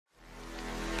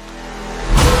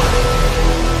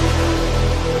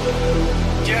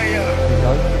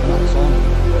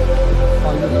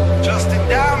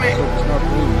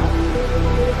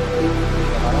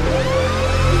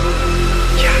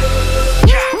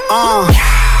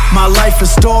My life a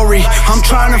story, I'm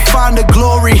trying to find the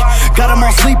glory. Got them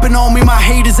all sleeping on me, my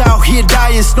haters out here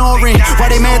dying, snoring.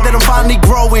 Why they mad that I'm finally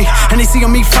growing, and they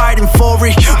seeing me fighting for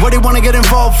it? What they wanna get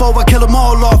involved for, I kill them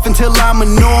all off until I'm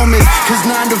enormous. Cause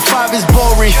 9 to 5 is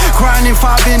boring, grinding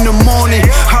 5 in the morning.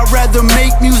 I'd rather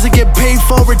make music, get paid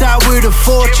for it, die with a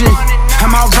fortune.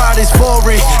 And my ride is for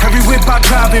it, every whip I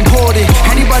drive imported.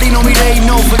 Anybody know me, they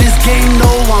know, for this game,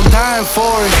 no, I'm dying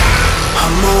for it.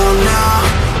 I'm on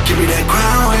now, give me that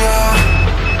crown,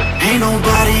 yeah. Ain't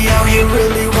nobody out here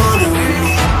really wanting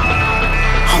me.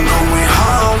 I'm going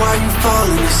hard while you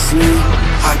falling asleep.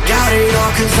 I got it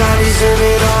all cause I deserve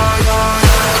it all, yeah.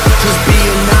 Just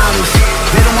being honest,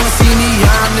 they don't wanna see me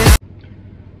honest.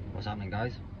 What's happening,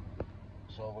 guys?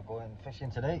 So we're going fishing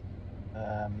today.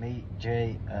 Me,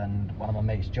 Jay and one of my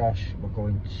mates, Josh, we're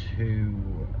going to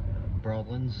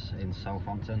Broadlands in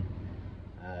Southampton.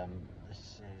 This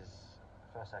is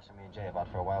the first session me and Jay have had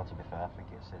for a while, to be fair. I think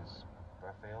it's since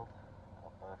Burfield,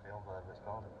 or Burfield, whatever it's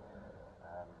called.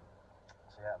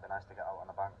 So yeah, it'd be nice to get out on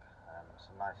the bank.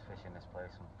 Some nice fish in this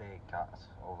place, some big cats,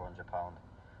 over 100 pound.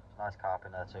 Some nice carp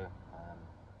in there too.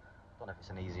 Don't know if it's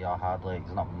an easy or hard lake,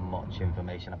 there's not much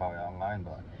information about it online,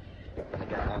 but I'm gonna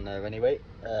get down there anyway.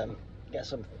 Get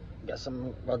some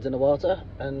rods in the water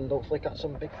and hopefully catch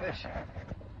some big fish.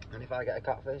 And if I get a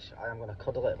catfish, I am going to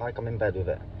cuddle it like I'm in bed with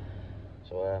it.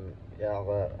 So yeah,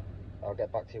 I'll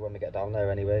get back to you when we get down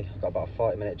there anyway. I've got about a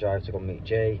 40-minute drive to go meet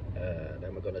Jay,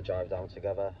 then we're going to drive down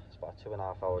together. It's about a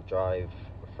 2.5 hour drive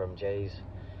from Jay's.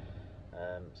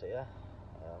 So yeah,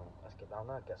 let's get down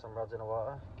there, get some rods in the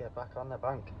water, get back on the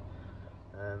bank.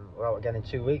 We're out again in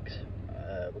 2 weeks.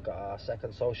 We've got our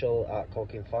second social at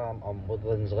Carp Farm on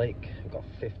Woodlands Lake. We've got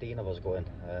 15 of us going,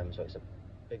 so it's the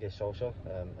biggest social,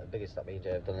 the biggest that me and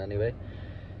Jay have done anyway.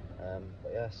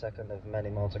 But yeah, second of many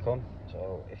more to come.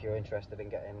 So if you're interested in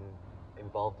getting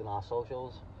involved in our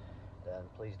socials, then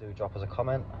please do drop us a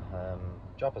comment.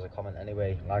 Drop us a comment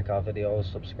anyway, like our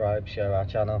videos, subscribe, share our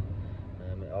channel.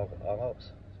 It all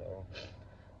helps. So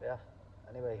yeah.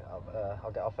 Anyway,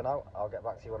 I'll get off and out. I'll get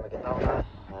back to you when we get down there.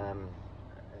 And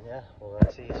yeah, we'll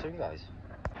see you soon, guys.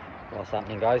 What's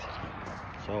happening, guys?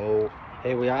 So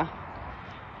here we are,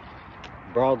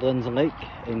 Broadlands Lake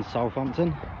in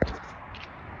Southampton.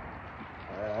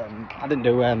 I didn't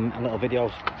do a little video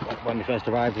when we first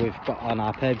arrived. We've got on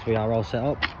our pegs, we are all set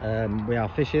up. We are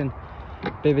fishing,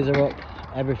 bivvies are up,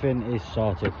 everything is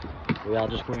sorted. We are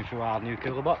just going through our new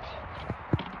cooler box.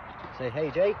 Say hey,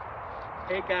 Jay.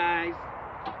 Hey guys.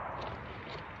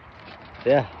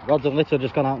 Yeah, rods have literally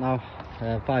just gone out now.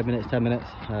 5 minutes, 10 minutes.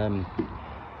 The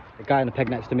guy on the peg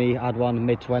next to me had one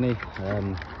mid-20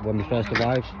 when we first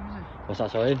arrived. What's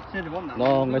that, sorry?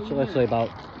 No, literally about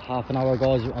half an hour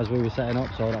ago as we were setting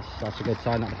up, so that's a good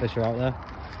sign that the fish are out there.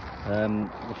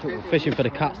 We're fishing for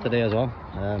the cats today as well.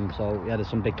 So yeah, there's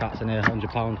some big cats in here, 100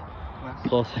 pound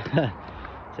plus. So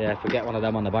yeah, if we get one of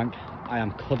them on the bank, I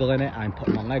am cuddling it, I'm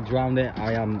putting my legs around it,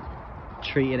 I am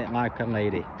treating it like a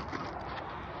lady.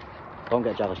 Don't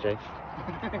get jealous, Jay.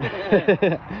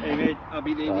 Hey mate, I'll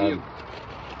be there with you.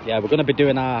 Yeah, we're going to be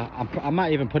doing our. I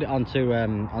might even put it onto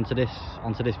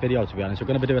this video. To be honest, we're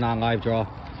going to be doing our live draw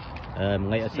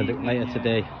later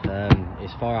today.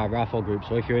 It's for our raffle group.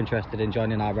 So if you're interested in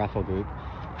joining our raffle group,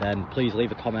 then please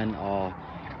leave a comment or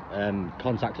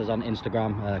contact us on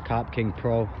Instagram, Carp King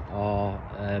Pro or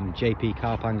JP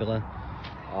Carp Angler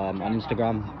on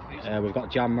Instagram. We've got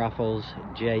Jam Raffles,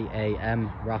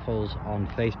 JAM Raffles on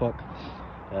Facebook.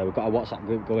 We've got a WhatsApp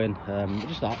group going. We'll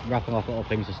just start raffling off little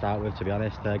things to start with, to be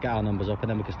honest. Get our numbers up and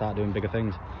then we can start doing bigger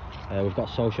things. We've got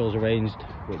socials arranged,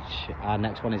 which our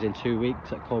next one is in 2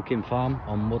 weeks at Carp Farm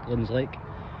on Woodlands Lake.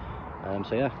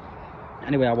 So yeah,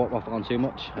 anyway, I won't waffle on too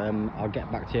much. I'll get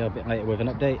back to you a bit later with an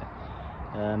update.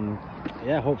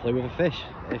 Yeah, hopefully with a fish.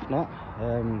 If not,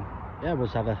 yeah, we'll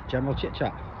just have a general chit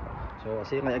chat. So I'll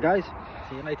see you later, guys.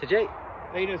 See you later, Jay.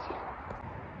 Later.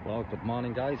 Well, good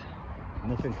morning, guys.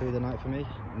 Nothing through the night for me,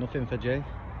 nothing for Jay.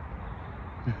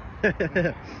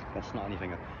 That's not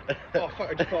anything. Oh fuck,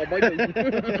 I just thought I might.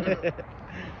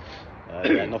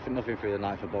 Yeah, nothing through the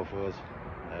night for both of us.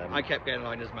 I kept getting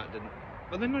liners, Matt didn't.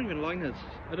 Well, they're not even liners.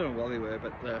 I don't know what they were,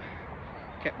 but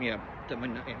kept me up. Don't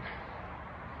mind nothing.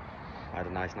 I had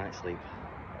a nice night's sleep.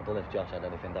 I don't know if Josh had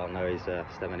anything down there. He's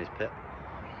stemming his pit.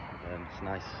 It's a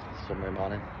nice summery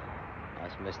morning.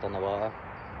 Nice mist on the water.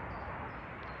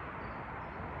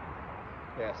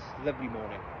 Yes, lovely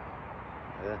morning.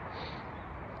 Yeah.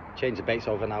 Change the baits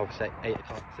over now, say 8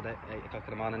 o'clock today, 8 o'clock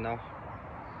in the morning now.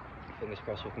 Fingers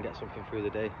crossed we can get something through the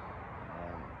day.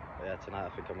 But yeah, tonight I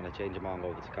think I'm going to change them on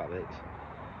over to cat baits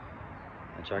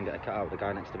and try and get a cat out. The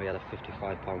guy next to me had a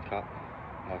 55 pound cat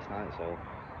last night, so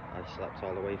I slept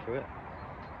all the way through it,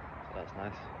 so that's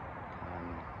nice.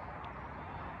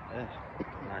 Yeah,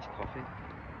 nice coffee.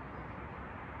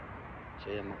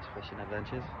 Max Fishing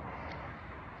Adventures.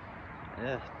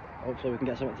 Yeah, hopefully we can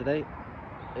get something today.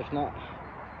 If not,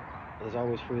 there's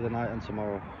always through the night and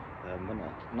tomorrow.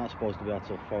 We're not supposed to be out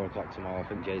till 4 o'clock tomorrow. I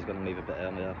think Jay's going to leave a bit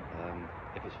earlier.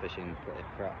 If it's fishing pretty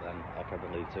crap, then I'll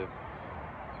probably leave too.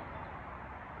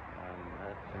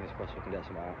 Fingers crossed we can get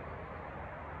some out.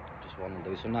 Just want to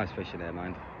do some nice fishing here,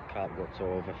 mind. Carp got to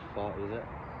over 40, is it?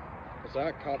 What's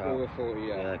that? Carp over 40,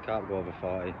 yeah. Yeah, carp go over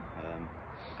 40.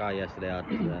 Guy yesterday had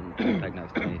a peg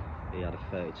next to me. He had a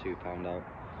 32 pound out.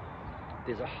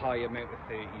 There's a high amount of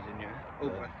 30s in here.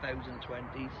 Over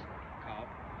 1,020s carp.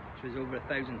 So there's over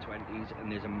 1,020s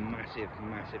and there's a massive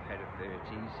head of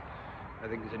 30s. I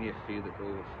think there's only a few that go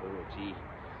over 40.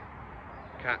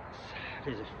 Cats,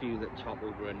 there's a few that top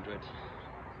over 100.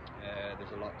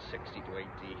 There's a lot 60 to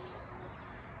 80.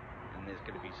 And there's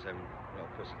going to be some little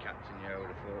pussy cats in here, I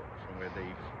would have thought, from where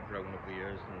they've grown over the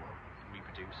years and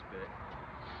reproduced. But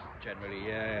generally,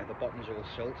 yeah, the bottom's all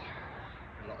silt.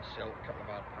 A lot of silt, a couple of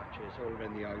hard patches. All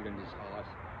around the island is hard.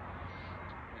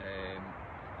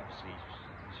 Obviously,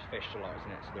 it's fished a lot,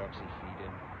 isn't it? So they're obviously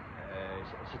feeding.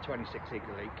 It's a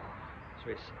 26-acre lake,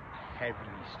 so it's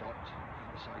heavily stocked for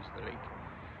the size of the lake.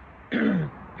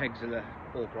 Pegs are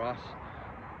all grass,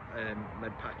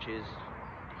 mud patches,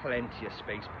 plenty of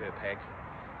space per peg,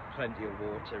 plenty of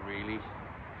water really.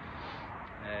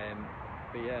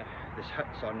 But yeah, there's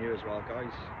huts on here as well,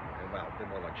 guys. Well, they're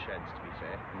more like sheds to be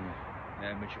fair.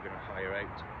 Which you're going to hire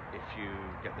out if you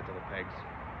get the double pegs.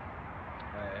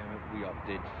 We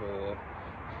opted for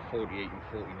 48 and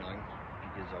 49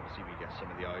 because obviously we get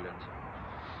some of the island.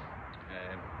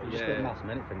 It was just a last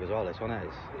minute thing as well, this one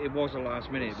is. It was a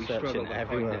last minute. We struggled to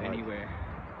find it like anywhere.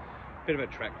 Bit of a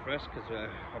trek for us because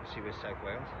obviously we're South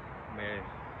Wales, we're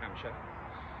Hampshire,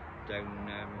 down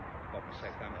bottom of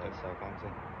Southampton.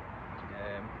 Southampton.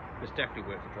 It's definitely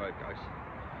worth the drive, guys.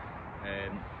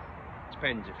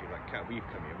 Depends if you like cat. We've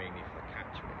come here mainly for the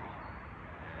cats, really.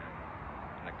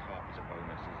 And a carp is a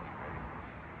bonus, isn't it, really?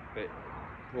 But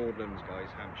Broadlands, guys,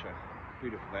 Hampshire,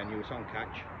 beautiful venue. It's on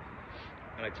catch,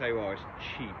 and I tell you what, it's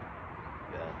cheap.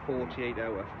 Yeah. 48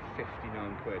 hour,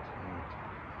 59 quid.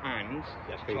 And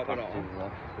to top it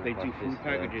off, they do food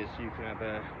packages, so you can have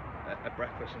a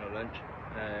breakfast and a lunch.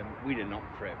 We didn't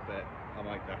opt for it, but I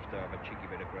might have to have a cheeky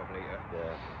bit of grub later.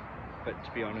 Yeah. But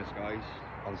to be honest, guys,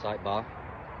 on-site bar.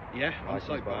 Yeah,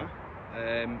 on-site bar.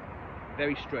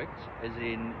 Very strict, as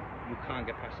in you can't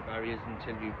get past the barriers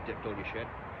until you've dipped all your shit.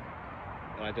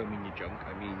 And I don't mean your junk,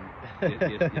 I mean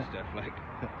your stuff, like.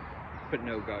 But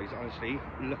no, guys, honestly,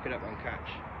 look it up on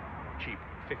catch. Cheap,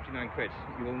 59 quid.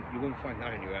 You won't find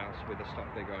that anywhere else with the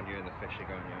stock they go on here and the fish they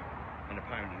go on here. And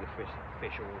apparently the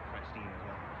fish are all pristine as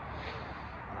well.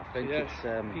 I think so,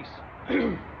 yeah, it's peace.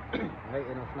 late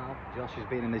enough now. Josh has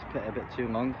been in this pit a bit too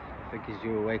long. I think he's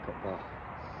due a wake up call.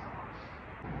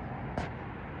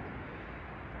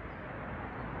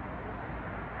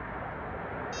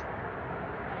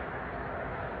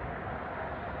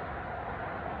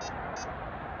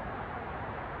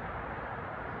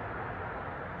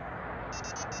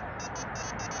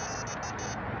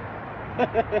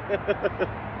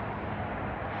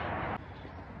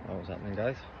 What's happening,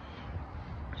 guys?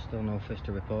 Still no fish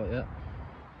to report yet.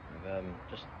 I've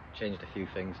just changed a few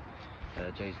things.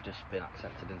 Jay's just been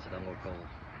accepted into the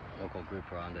local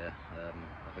group around here.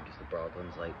 I think it's the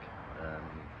Broadlands Lake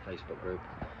Facebook group,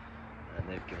 and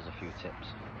they've given us a few tips.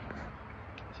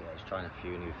 So yeah, just trying a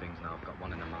few new things now. I've got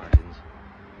one in the margins,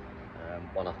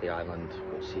 one off the island,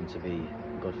 which seemed to be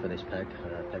good for this peg.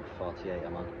 Peg 48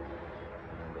 I'm on.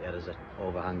 But yeah, there's an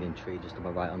overhanging tree just on my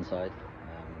right hand side.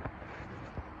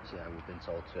 So yeah, we've been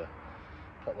told to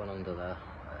put one under there,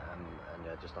 and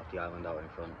yeah, just off the island out in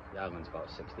front. The island's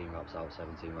about 16 wraps out,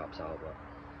 17 wraps out, but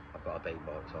I've got a bait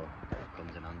boat, so it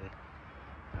comes in handy.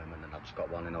 And then I've just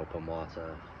got one in open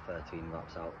water, 13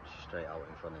 wraps out, straight out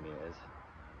in front of me it is.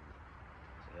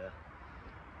 So yeah,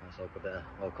 let's hope a bit of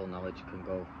local knowledge can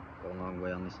go a long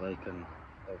way on this lake, and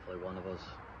hopefully one of us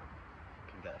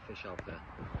can get a fish out there.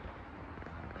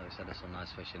 Like I said, there's some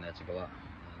nice fish in there to go at.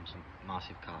 Some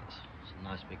massive cats, some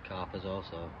nice big carp as well.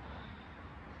 So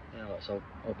yeah, let's hope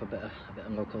a bit of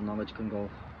local knowledge can go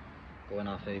in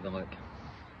our favour. Like,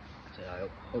 so yeah,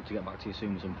 I hope to get back to you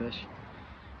soon with some fish.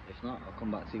 If not, I'll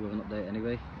come back to you with an update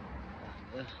anyway.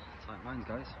 Yeah, tight minds,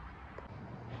 guys.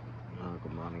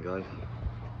 Good morning, guys.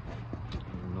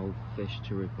 No fish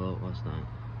to report last night.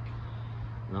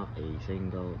 Not a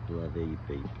single bloody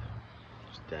beep.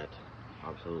 Just dead,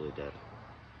 absolutely dead.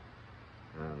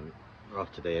 We're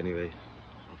off today anyway.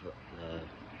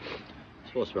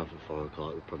 supposed to be off at 4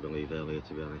 o'clock, we'll probably leave earlier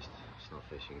to be honest. It's not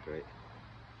fishing great.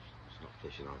 It's not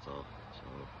fishing at all. So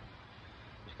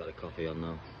just got a coffee on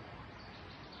now.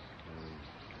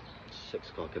 It's 6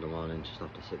 o'clock in the morning, just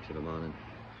after 6 in the morning.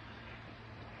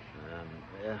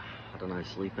 Yeah, had a nice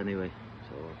sleep anyway.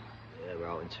 So yeah, we're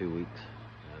out in 2 weeks.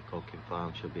 Coking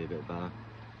farm should be a bit better.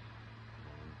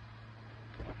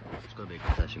 It's going to be a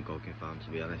good session, Coking farm, to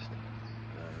be honest.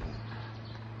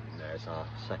 Yeah, it's our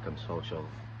second social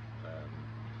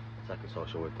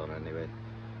we've done anyway.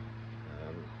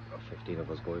 Got 15 of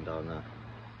us going down there,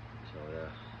 so yeah,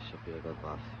 it should be a good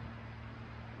bath.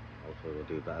 Hopefully we'll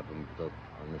do better than we've done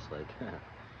on this leg.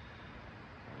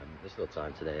 There's still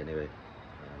time today anyway.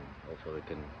 Hopefully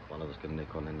one of us can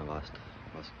nick on in the last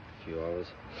few hours.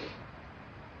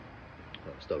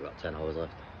 But we've still got 10 hours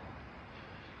left.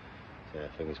 So yeah,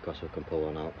 fingers crossed we can pull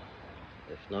one out.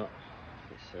 If not,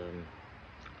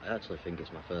 I actually think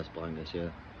it's my first blank this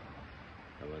year,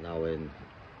 and we're now in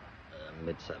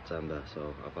mid-September,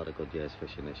 so I've had a good year's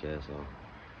fishing this year, so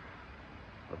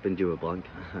I've been due a blank.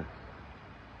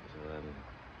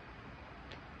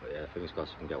 But yeah, fingers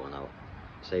crossed we can get one out.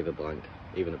 Save a blank,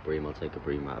 even a bream, I'll take a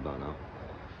bream right about now.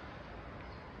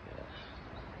 Yeah,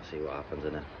 see what happens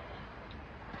in it.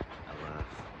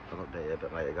 I'll update you a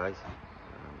bit later, guys.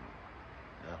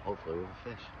 Yeah, hopefully with a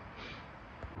fish.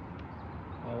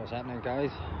 Oh, what's happening,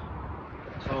 guys?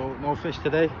 So no fish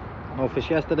today, no fish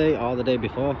yesterday or the day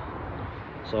before.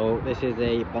 So this is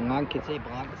a blank, it's a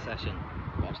blank session,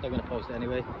 but I'm still going to post it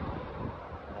anyway.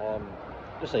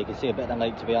 Just so you can see a bit of the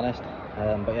lake, to be honest.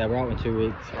 But yeah, we're out in 2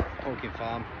 weeks, Coking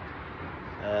farm.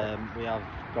 We have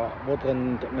got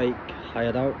Woodland Lake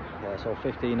hired out, so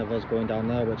 15 of us going down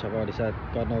there, which I've already said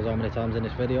God knows how many times in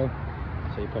this video,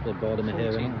 so you're probably bored of me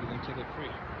hearing it. 14, we're going to take it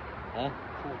free. Huh?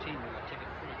 14, we're going to take it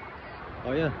free.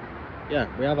 Oh yeah. Yeah,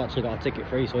 we have actually got a ticket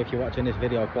free, so if you're watching this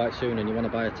video quite soon and you want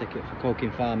to buy a ticket for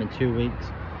Coking farm in 2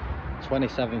 weeks,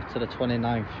 27th to the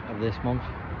 29th of this month,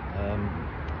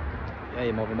 yeah,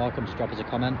 you're more than welcome to drop us a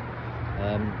comment.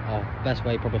 Our best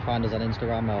way, probably find us on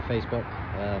Instagram or Facebook,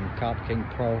 Carp King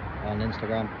Pro on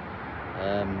Instagram.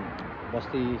 What's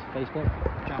the Facebook?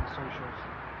 Jam Socials.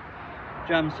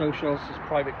 Jam Socials is a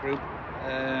private group.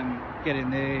 Get in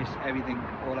there, it's everything,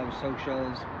 all our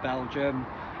socials. Belgium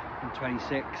in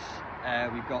 26.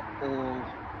 We've got all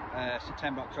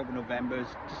September, October, November's.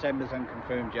 December's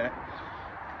unconfirmed yet.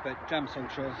 But Jam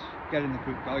Socials, get in the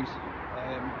group, guys.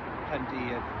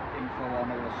 Plenty of info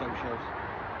on all the socials.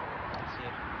 That's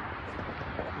it.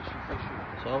 Fishing.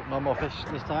 So no more fish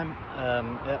this time.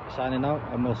 Yeah, signing out,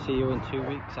 and we'll see you in 2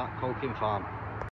 weeks at Coking farm.